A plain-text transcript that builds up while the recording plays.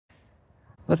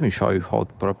Let me show you how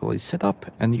to properly set up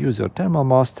and use your Thermal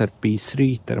Master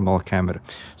P3 thermal camera.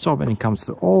 So when it comes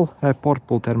to all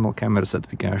portable thermal cameras that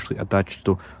we can actually attach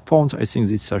to phones, I think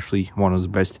this is actually one of the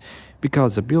best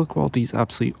because the build quality is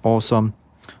absolutely awesome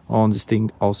on this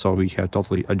thing. Also we have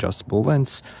totally adjustable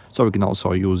lens, so we can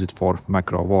also use it for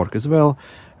macro work as well.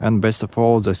 And best of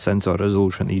all, the sensor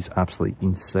resolution is absolutely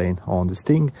insane on this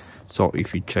thing. So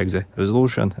if you check the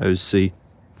resolution, as you see,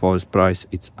 for this price,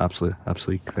 it's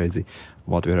absolutely crazy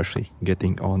what we're actually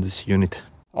getting on this unit.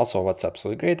 Also, what's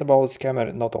absolutely great about this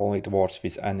camera, not only it works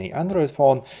with any Android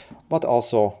phone, but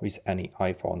also with any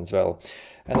iPhone as well.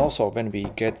 And also when we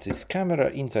get this camera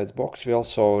inside the box, we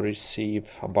also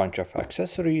receive a bunch of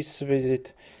accessories with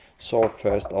it. So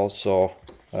first also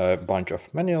a bunch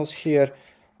of manuals here,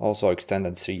 also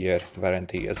extended 3-year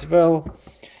warranty as well.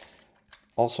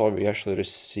 Also, we actually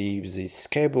receive these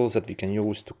cables that we can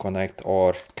use to connect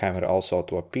our camera also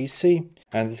to a PC.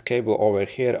 And this cable over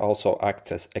here also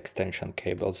acts as extension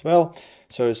cable as well.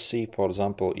 So you see, for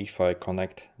example, if I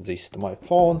connect this to my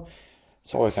phone,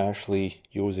 so I can actually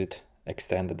use it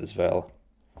extended as well.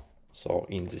 So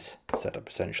in this setup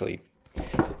essentially.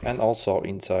 And also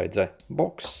inside the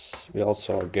box, we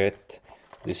also get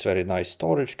this very nice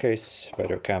storage case where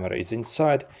your camera is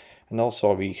inside. And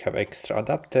also we have extra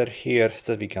adapter here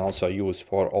that we can also use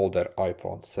for older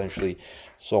iPhones essentially.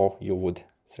 So you would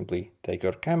simply take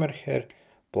your camera here,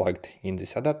 plugged in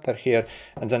this adapter here,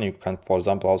 and then you can, for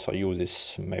example, also use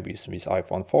this maybe with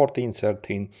iPhone 14,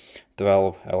 13,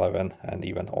 12, 11, and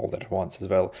even older ones as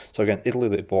well. So again, it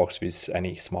really works with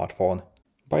any smartphone.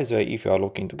 By the way, if you are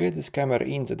looking to get this camera,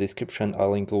 in the description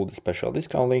I'll include a special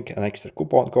discount link and extra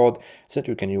coupon code that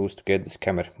you can use to get this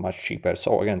camera much cheaper.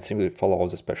 So again, simply follow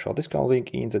the special discount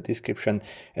link in the description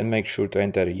and make sure to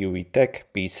enter UVTech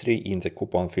P3 in the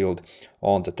coupon field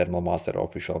on the Thermal Master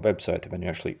official website when you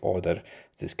actually order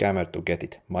this camera to get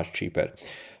it much cheaper.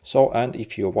 So, and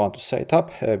if you want to set it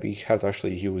up, we have to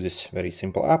actually use this very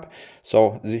simple app.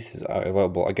 So this is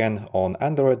available again on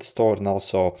Android store and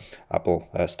also Apple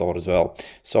store as well.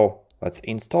 So let's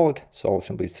install it. So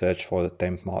simply search for the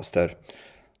Temp Master.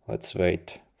 Let's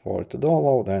wait for it to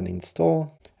download and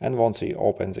install. And once you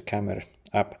open the camera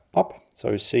app up, so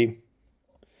you'll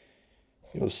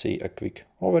see a quick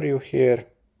overview here.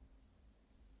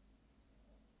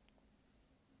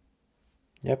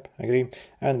 Yep, agree.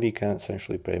 And we can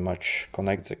essentially pretty much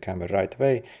connect the camera right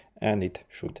away and it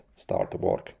should start to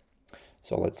work.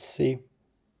 So let's see.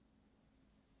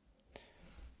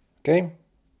 Okay.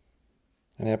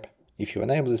 And yep, if you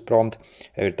enable this prompt,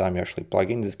 every time you actually plug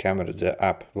in this camera, the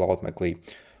app will automatically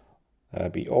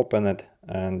be opened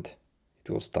and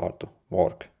it will start to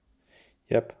work.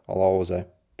 Yep, allows a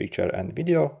picture and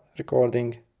video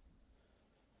recording.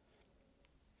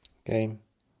 Okay.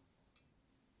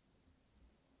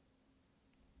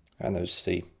 And as you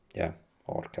see, yeah,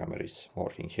 our camera is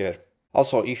working here.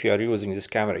 Also, if you are using this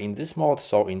camera in this mode,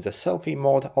 so in the selfie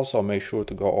mode, also make sure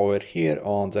to go over here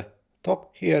on the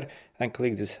top here and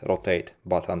click this rotate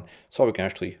button. So we can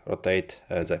actually rotate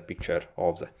the picture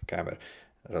of the camera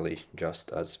really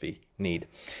just as we need.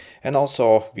 And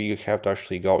also we have to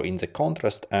actually go in the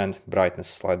contrast and brightness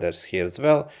sliders here as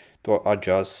well to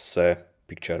adjust the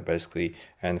picture basically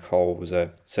and how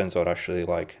the sensor actually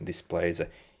like displays the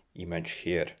image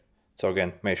here. So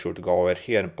again, make sure to go over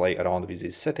here and play around with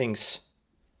these settings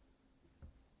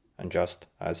and just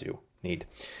as you need.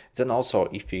 Then also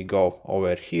if we go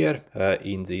over here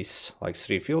in these like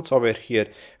 3 fields over here,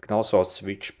 you can also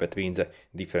switch between the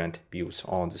different views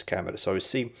on this camera. So you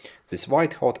see this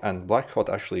white hot and black hot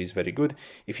actually is very good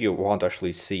if you want to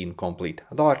actually see in complete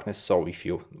darkness. So if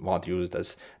you want to use it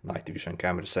as night vision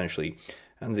camera essentially.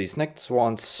 And these next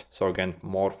ones, so again,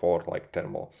 more for like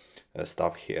thermal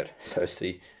stuff here. So you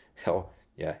see how,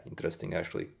 yeah, interesting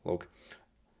actually look.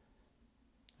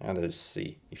 And let's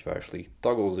see if I actually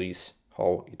toggle these,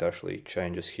 how it actually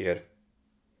changes here.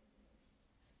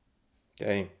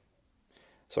 Okay.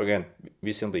 So again,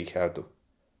 we simply have to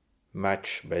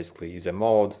match basically the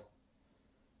mode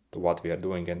to what we are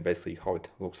doing and basically how it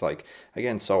looks like.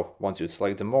 Again, so once you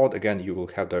select the mode, again, you will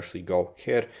have to actually go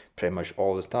here pretty much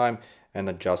all the time and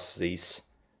adjust these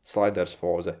sliders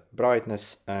for the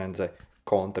brightness and the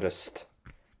contrast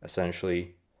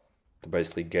essentially to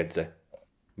basically get the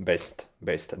best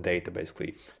data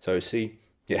basically. So you see,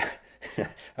 yeah,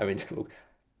 I mean, look,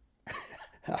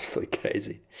 absolutely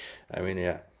crazy. I mean,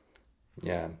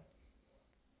 yeah.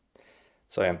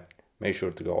 So yeah, make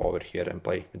sure to go over here and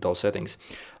play with those settings.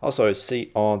 Also, you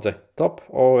see on the top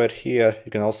over here,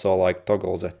 you can also like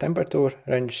toggle the temperature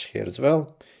range here as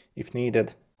well if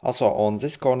needed. Also on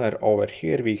this corner over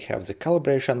here we have the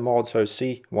calibration mode, so you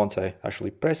see once I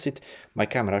actually press it, my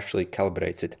camera actually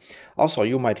calibrates it. Also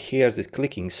you might hear this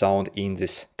clicking sound in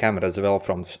this camera as well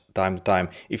from time to time.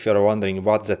 If you're wondering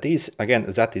what that is, again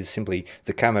that is simply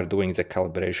the camera doing the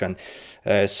calibration.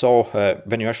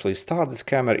 When you actually start this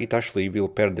camera, it actually will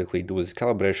periodically do this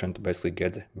calibration to basically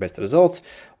get the best results,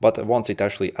 but once it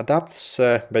actually adapts,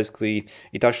 basically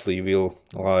it actually will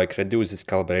like reduce this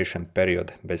calibration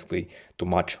period basically to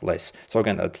much less. So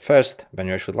again, at first when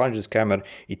you actually launch this camera,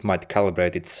 it might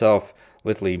calibrate itself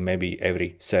literally maybe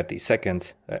every 30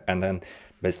 seconds, and then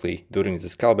basically during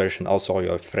this calibration also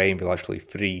your frame will actually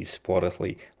freeze for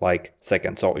literally like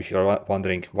seconds. So if you're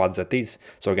wondering what that is,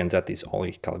 so again that is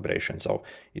only calibration, so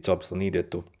it's obviously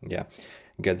needed to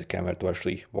get the camera to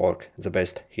actually work the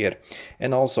best here.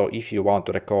 And also if you want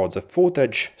to record the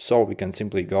footage, so we can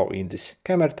simply go in this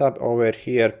camera tab over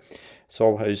here.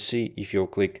 So as you see, if you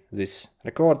click this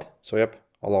record, so yep,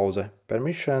 allow the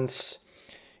permissions,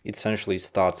 it essentially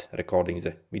starts recording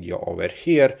the video over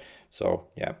here. So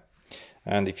yeah,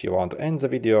 and if you want to end the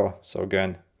video, so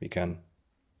again we can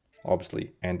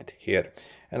obviously end it here.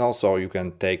 And also you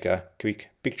can take a quick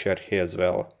picture here as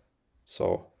well,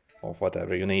 so of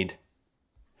whatever you need.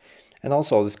 And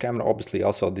also this camera obviously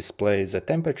also displays the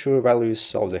temperature values,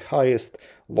 so the highest,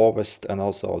 lowest, and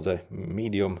also the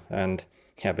medium, and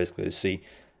yeah, basically you see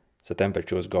the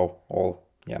temperatures go all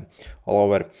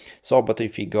over. So but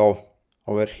if we go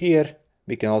over here,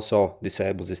 we can also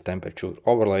disable this temperature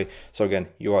overlay, so again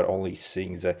you are only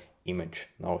seeing the image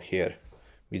now here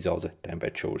without the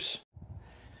temperatures.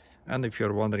 And if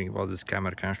you're wondering what this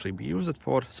camera can actually be used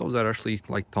for, so there are actually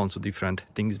like tons of different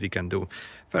things we can do.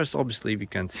 First, obviously we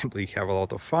can simply have a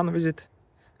lot of fun with it,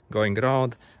 going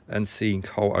around and seeing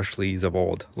how actually the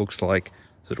world looks like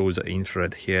through the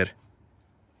infrared here.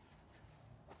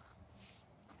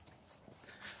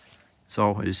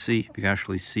 So as you see, we can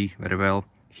actually see very well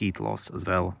heat loss as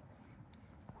well.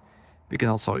 We can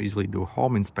also easily do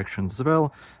home inspections as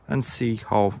well and see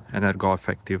how energo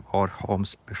effective our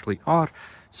homes actually are.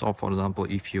 So for example,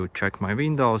 if you check my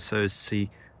windows, so you see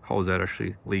how they're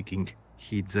actually leaking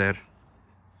heat there.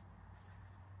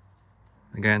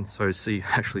 Again, so you see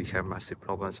I actually have massive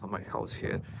problems on my house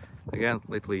here. Again,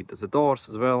 literally the doors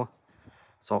as well.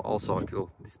 So also it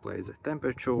will display the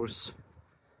temperatures.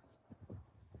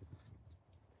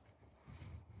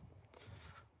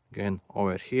 Again,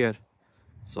 over here.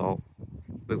 So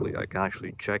basically I can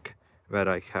actually check where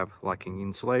I have lacking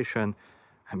insulation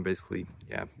and basically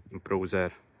improve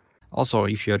there. Also,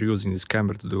 if you are using this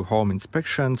camera to do home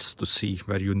inspections to see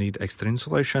where you need extra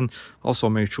insulation, also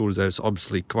make sure there's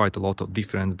obviously quite a lot of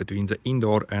difference between the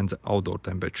indoor and the outdoor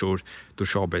temperature to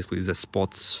show basically the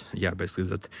spots basically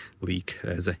that leak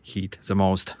the heat the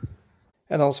most.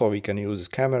 And also we can use this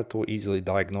camera to easily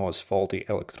diagnose faulty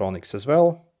electronics as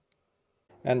well.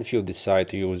 And if you decide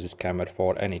to use this camera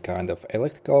for any kind of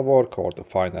electrical work or to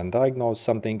find and diagnose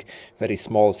something very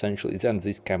small essentially, then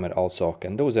this camera also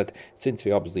can do that, since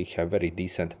we obviously have very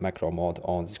decent macro mode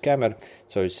on this camera.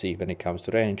 So you see when it comes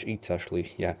to range, it's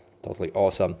actually totally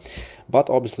awesome. But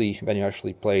obviously when you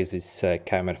actually place this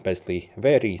camera basically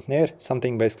very near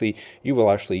something, basically you will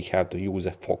actually have to use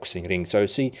a focusing ring. So you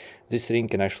see this ring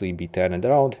can actually be turned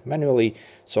around manually.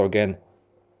 So again,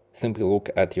 simply look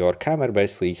at your camera,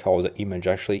 basically how the image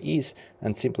actually is,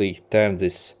 and simply turn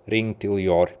this ring till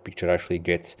your picture actually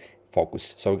gets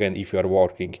focused. So again, if you are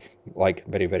working like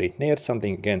very near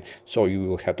something, again, so you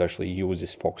will have to actually use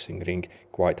this focusing ring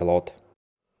quite a lot.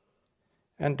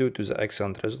 And due to the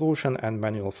excellent resolution and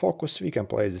manual focus, we can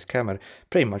place this camera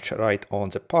pretty much right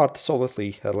on the part, so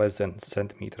literally less than a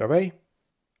centimeter away.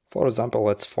 For example,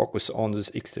 let's focus on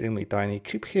this extremely tiny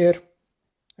chip here.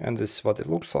 And this is what it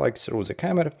looks like through the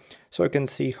camera. So you can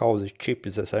see how the chip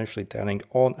is essentially turning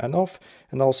on and off,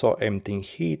 and also emptying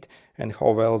heat, and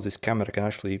how well this camera can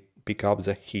actually pick up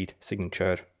the heat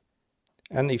signature.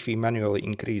 And if we manually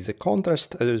increase the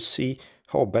contrast, as you see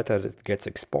how better it gets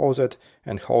exposed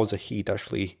and how the heat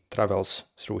actually travels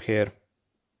through here.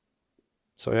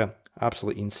 So yeah,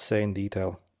 absolutely insane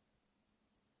detail.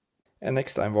 And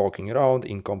next I'm walking around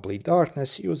in complete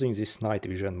darkness using this night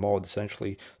vision mode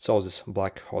essentially, so this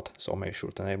black hot, so make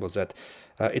sure to enable that.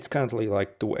 It's currently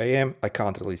like 2 AM, I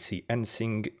can't really see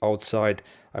anything outside,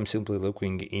 I'm simply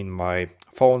looking in my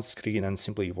phone screen and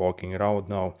simply walking around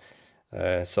now.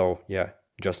 So yeah,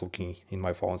 just looking in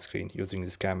my phone screen using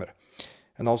this camera.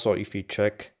 And also if we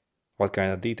check what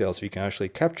kind of details we can actually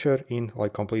capture in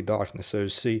like complete darkness, so you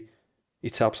see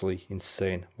it's absolutely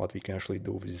insane what we can actually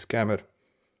do with this camera.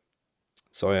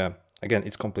 So yeah, again,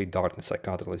 it's complete darkness, I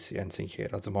can't really see anything here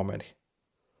at the moment.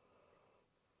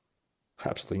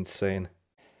 Absolutely insane.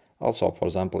 Also, for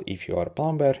example, if you are a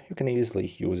plumber, you can easily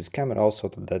use this camera also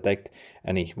to detect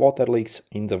any water leaks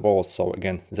in the walls. So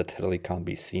again, that really can't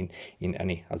be seen in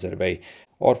any other way.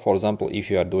 Or for example, if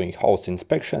you are doing house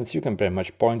inspections, you can pretty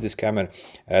much point this camera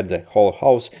at the whole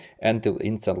house and it'll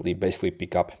instantly basically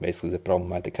pick up basically the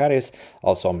problematic areas.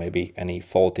 Also maybe any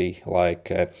faulty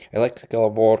like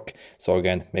electrical work. So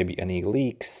again, maybe any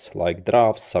leaks like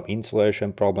drafts, some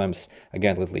insulation problems,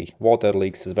 again little water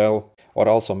leaks as well. Or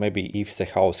also maybe if the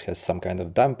house has some kind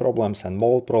of damp problems and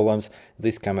mold problems,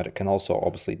 this camera can also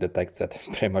obviously detect that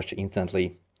pretty much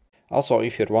instantly. Also,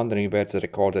 if you're wondering where the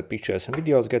recorded pictures and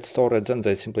videos get stored, then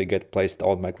they simply get placed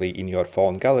automatically in your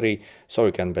phone gallery, so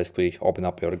you can basically open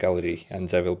up your gallery and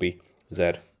they will be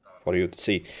there for you to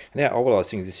see. And yeah, overall I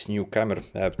think this new camera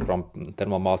from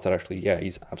Thermal Master actually, yeah,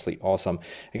 is absolutely awesome.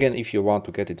 Again, if you want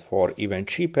to get it for even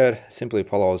cheaper, simply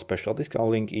follow a special discount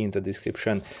link in the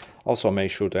description. Also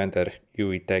make sure to enter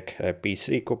UETech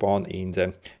P3 coupon in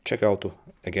the checkout to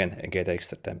again get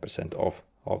extra 10% off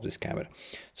of this camera.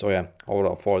 So yeah,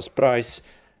 overall for this price,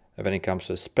 when it comes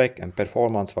to spec and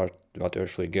performance, what you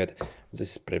actually get, this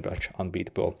is pretty much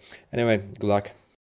unbeatable. Anyway, good luck.